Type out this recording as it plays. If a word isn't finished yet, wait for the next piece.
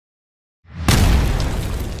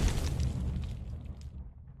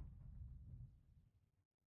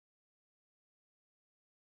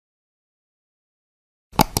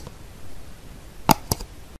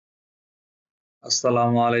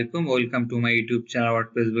Assalamu alaikum. Welcome to my YouTube channel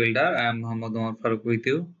WordPress Builder. I am Muhammad Omar Farooq with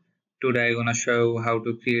you. Today I'm gonna show you how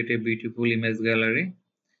to create a beautiful image gallery.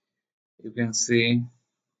 You can see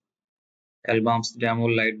albums demo,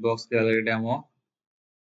 lightbox gallery demo,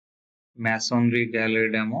 masonry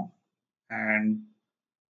gallery demo, and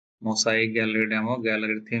mosaic gallery demo,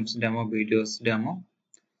 gallery themes demo, videos demo.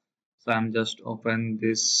 So I'm just open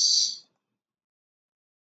this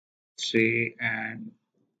 3 and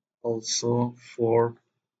also 4.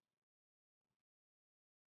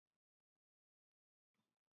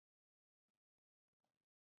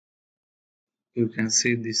 You can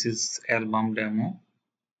see this is album demo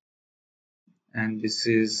and this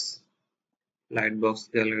is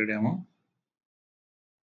lightbox gallery demo.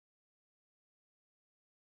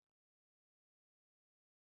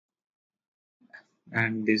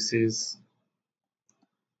 And this is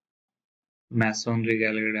masonry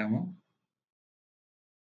gallery demo,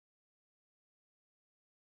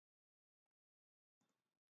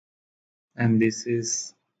 and this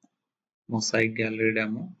is mosaic gallery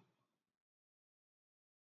demo.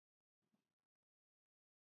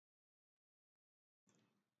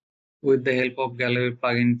 With the help of gallery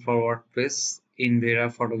plugin for WordPress,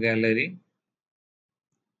 Envira photo gallery,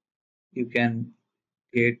 you can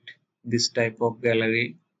get this type of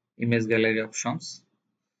gallery, image gallery options.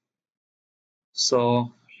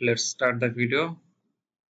 So let's start the video.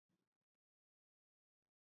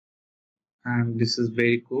 And this is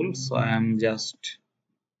very cool. So I am just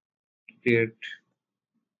create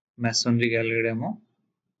masonry gallery demo.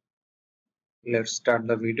 Let's start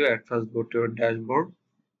the video. At first go to your dashboard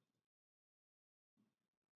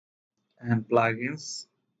and plugins,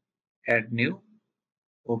 add new,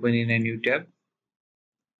 open in a new tab.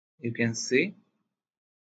 You can see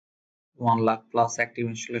 1 lakh plus active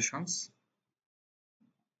installations.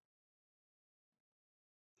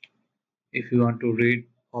 If you want to read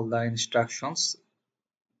all the instructions,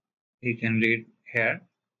 you can read here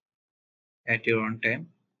at your own time.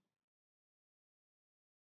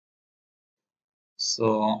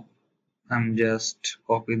 So I'm just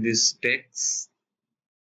copy this text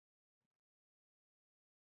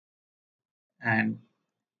and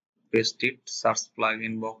paste it, search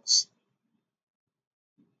plugin box.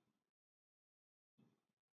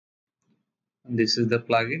 And this is the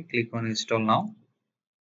plugin. Click on install now.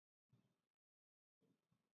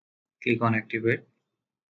 Click on activate.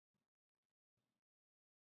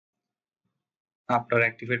 After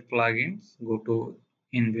activate plugins, go to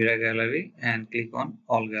Envira gallery and click on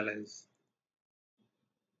all galleries.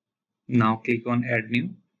 Now click on add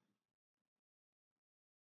new.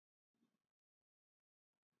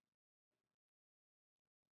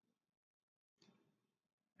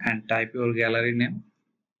 And type your gallery name.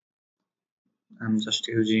 I'm just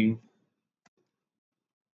using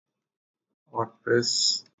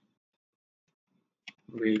WordPress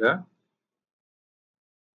Builder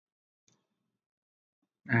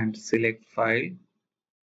and select file.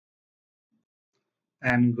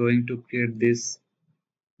 I'm going to create this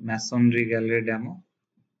masonry gallery demo.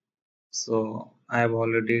 So I have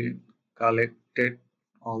already collected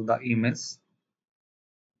all the images.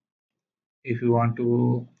 If you want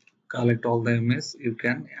to collect all the images, you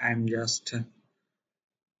can. I'm just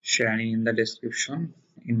sharing in the description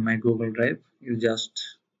in my Google Drive. You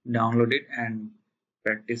just download it and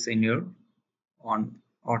practice in your on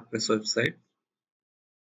WordPress website.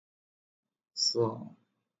 So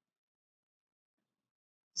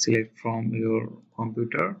select from your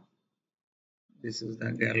computer. This is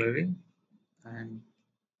the gallery and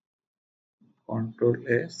Control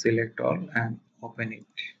A, select all and open it.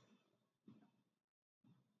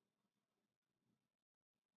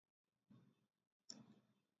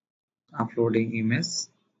 Uploading image.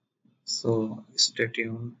 So stay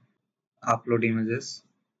tuned. Upload images.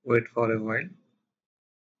 Wait for a while.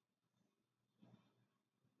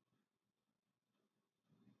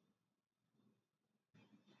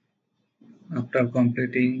 After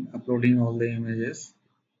completing uploading all the images,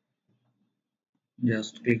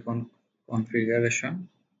 just click on configuration.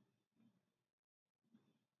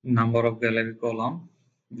 Number of gallery column.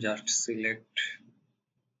 Just select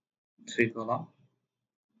 3 column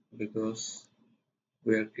because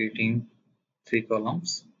we are creating 3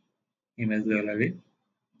 columns image gallery.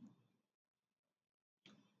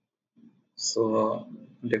 So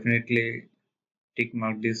definitely tick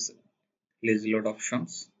mark this lazy load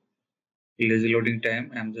options. Lazy loading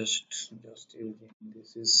time I'm just using,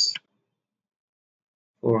 this is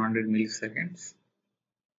 400 milliseconds,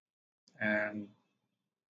 and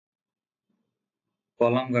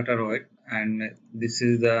column gutter weight, and this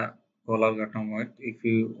is the column gutter weight. If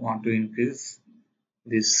you want to increase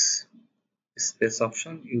this space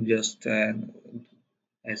option, you just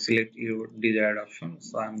select your desired option.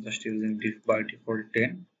 So I'm just using by default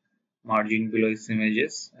 10. Margin below is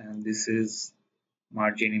images, and this is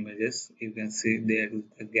margin images. You can see there is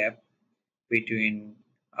a gap between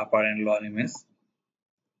upper and lower image.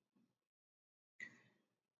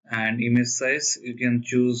 And image size, you can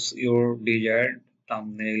choose your desired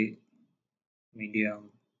thumbnail, medium.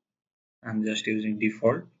 I'm just using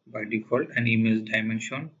default by default. And image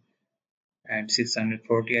dimension and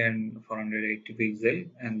 640 and 480 pixel,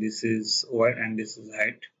 and this is width and this is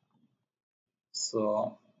height.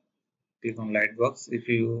 So click on lightbox if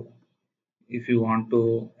you want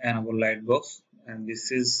to enable lightbox. And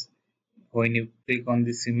this is when you click on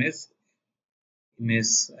this image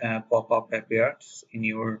pop-up appears in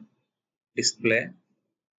your display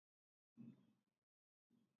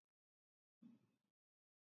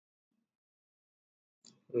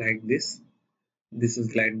like this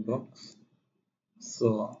is lightbox.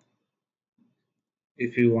 So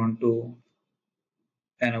if you want to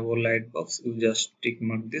enable lightbox, you just tick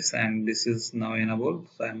mark this, and this is now enabled.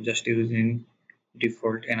 So I'm just using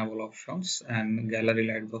default enable options. And gallery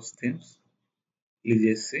lightbox themes,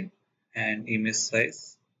 legacy, and image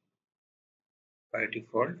size by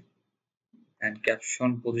default, and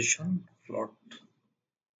caption position float.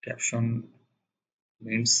 Caption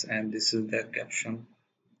means, and this is the caption,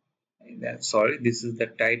 sorry, this is the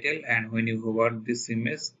title, and when you hover this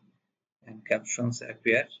image and captions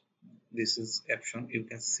appear, this is caption, you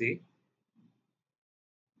can see.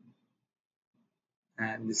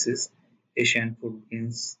 And this is Asian food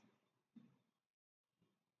beans.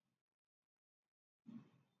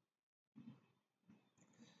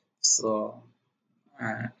 So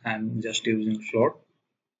I'm just using float,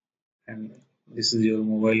 and this is your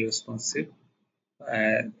mobile responsive.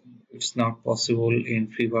 uh, it's not possible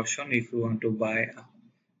in free version. If you want to buy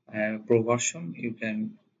a pro version, you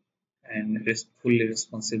can, and fully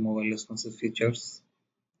responsive mobile responsive features.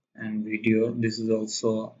 And video, this is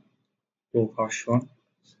also pro version.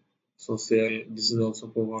 Social, this is also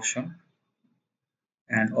pro version,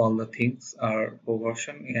 and all the things are pro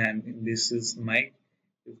version. And this is mic,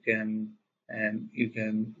 you can, and you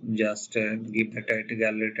can just give the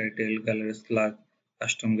title, gallery slug,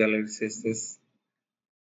 custom gallery css.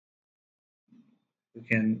 You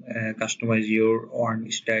can customize your own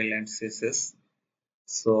style and css.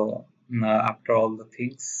 So after all the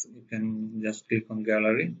things, you can just click on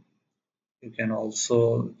gallery. You can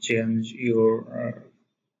also change your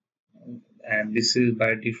and this is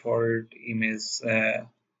by default image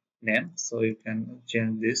name, so you can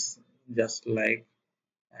change this just like,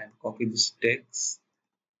 and copy this text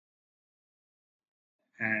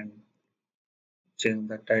and change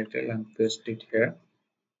the title and paste it here.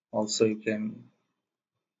 Also you can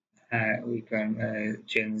we can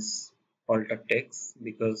change alter text,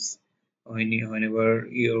 because whenever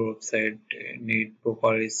your website need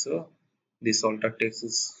proper ISO, this alter text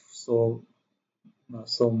is so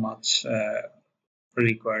much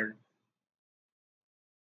required.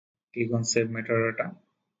 Click on save metadata.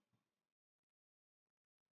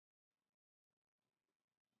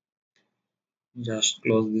 Just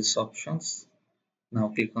close these options. Now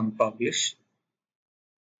click on publish.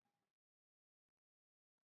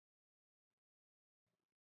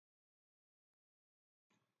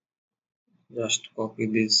 Just copy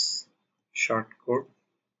this shortcode.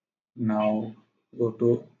 Now go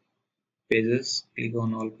to pages, click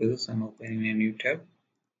on all pages and open in a new tab.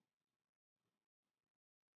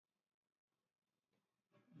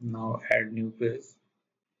 Now add new page.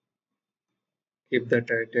 Keep the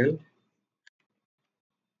title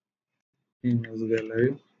image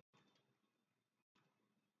gallery,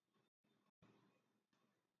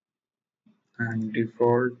 and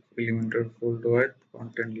default elementor full width,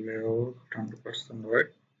 content layout 100% white.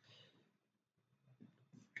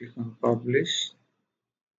 Click on publish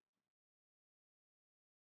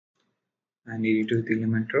and edit with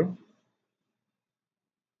Elementor.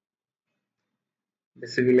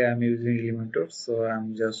 Basically I'm using Elementor, so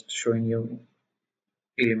I'm just showing you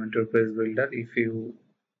Elementor page builder. If you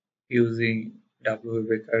using W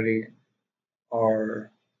Bakery or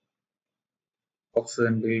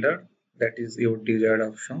Oxygen builder, that is your desired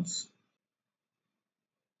options.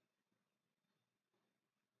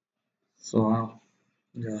 So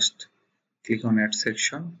just click on add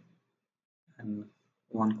section and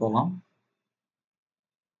one column.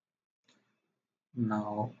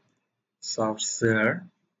 Now search there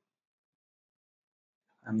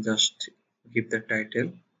and just give the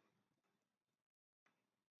title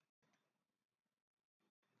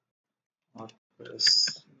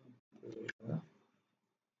WordPress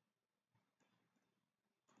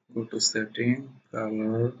Go to setting,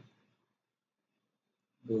 color,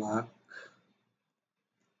 black.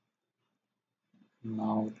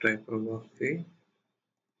 Now typography,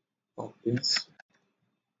 copies,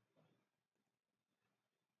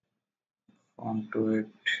 font weight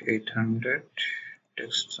 800,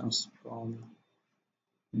 text transform,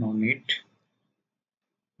 no need,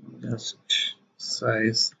 just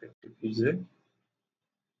size 50 pixel,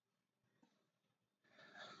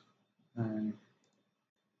 and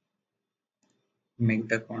make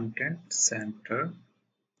the content center.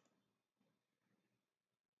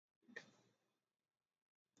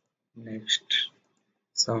 Next,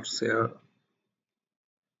 search here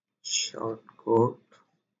short code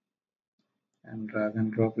and drag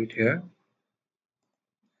and drop it here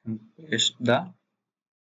and paste the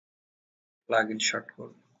plugin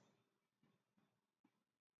shortcode.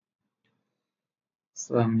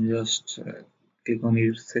 So I'm just click on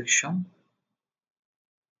edit section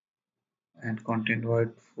and content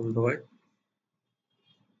white, full white.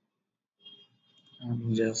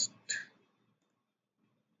 I'm just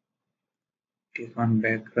click on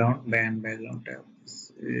background, background tab.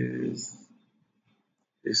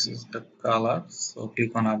 This is the color. So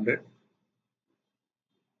click on update.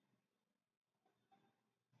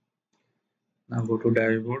 Now go to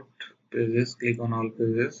dashboard, pages, click on all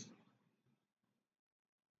pages.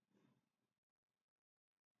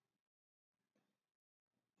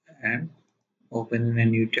 And open in a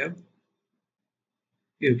new tab.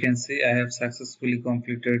 You can see I have successfully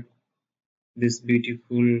completed this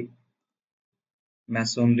beautiful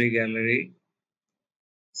masonry gallery.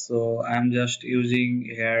 So I'm just using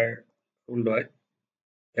here full white.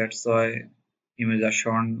 That's why image are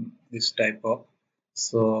shown this type of.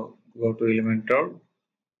 So go to Elementor,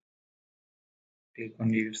 click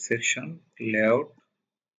on edit section, layout,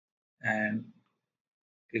 and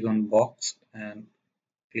click on box and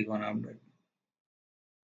click on update.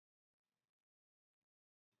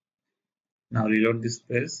 Now reload this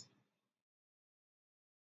page.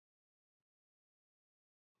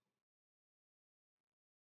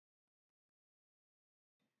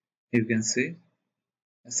 You can see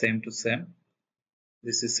same to same.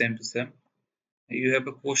 This is same to same. You have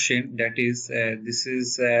a question that is this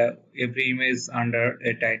is every image under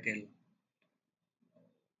a title.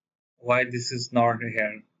 Why this is not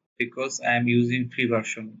here? Because I am using free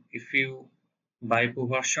version. If you buy pro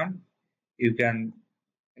version, you can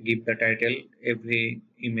give the title every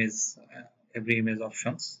image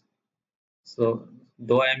options. So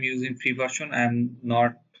though I am using free version, I am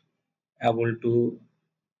not able to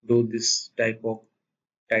do this type of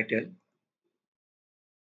title.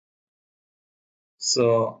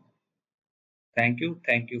 So thank you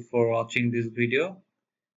for watching this video.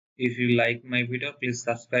 If you like my video, please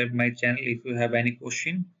subscribe my channel. If you have any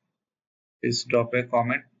question, please drop a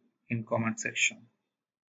comment in comment section.